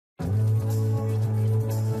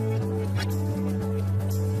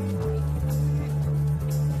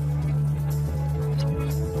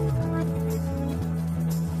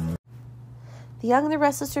The Young and the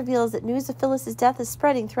Restless reveals that news of Phyllis's death is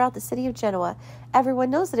spreading throughout the city of Genoa. Everyone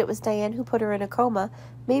knows that it was Diane who put her in a coma.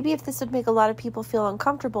 Maybe if this would make a lot of people feel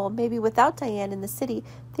uncomfortable, maybe without Diane in the city,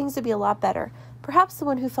 things would be a lot better. Perhaps the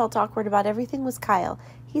one who felt awkward about everything was Kyle.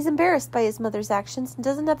 He's embarrassed by his mother's actions and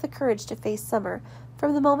doesn't have the courage to face Summer.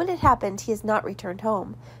 From the moment it happened, he has not returned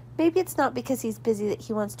home. Maybe it's not because he's busy that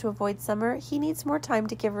he wants to avoid Summer. He needs more time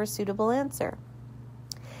to give her a suitable answer.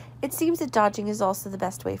 It seems that dodging is also the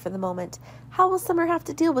best way for the moment. How will Summer have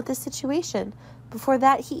to deal with this situation? Before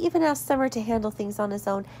that, he even asked Summer to handle things on his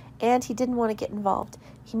own, and he didn't want to get involved.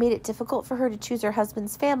 He made it difficult for her to choose her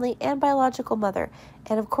husband's family and biological mother,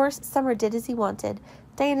 and of course, Summer did as he wanted.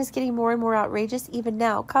 Diane is getting more and more outrageous even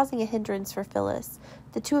now, causing a hindrance for Phyllis.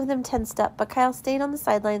 The two of them tensed up, but Kyle stayed on the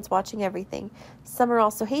sidelines watching everything. Summer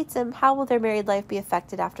also hates him. How will their married life be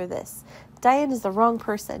affected after this? Diane is the wrong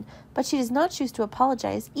person, but she does not choose to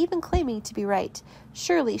apologize, even claiming to be right.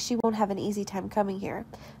 Surely she won't have an easy time coming here.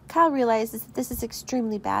 Kyle realizes that this is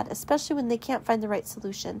extremely bad, especially when they can't find the right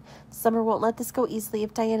solution. Summer won't let this go easily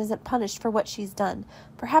if Diane isn't punished for what she's done.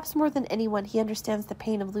 Perhaps more than anyone, he understands the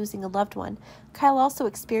pain of losing a loved one. Kyle also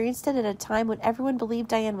experienced it at a time when everyone believed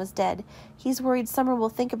Diane was dead. He's worried Summer will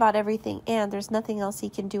think about everything, and there's nothing else he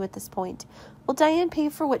can do at this point. Will Diane pay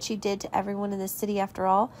for what she did to everyone in this city after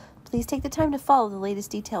all? Please take the time to follow the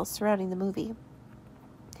latest details surrounding the movie.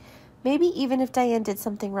 Maybe even if Diane did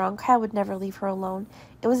something wrong, Kyle would never leave her alone.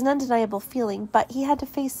 It was an undeniable feeling, but he had to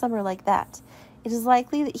face Summer like that. It is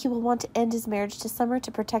likely that he will want to end his marriage to Summer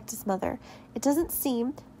to protect his mother. It doesn't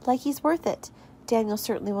seem like he's worth it. Daniel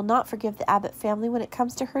certainly will not forgive the Abbott family when it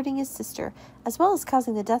comes to hurting his sister, as well as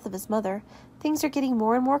causing the death of his mother. Things are getting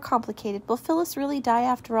more and more complicated. Will Phyllis really die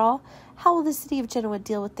after all? How will the city of Genoa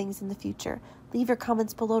deal with things in the future? Leave your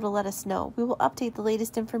comments below to let us know. We will update the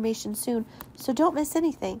latest information soon, so don't miss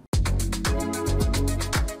anything.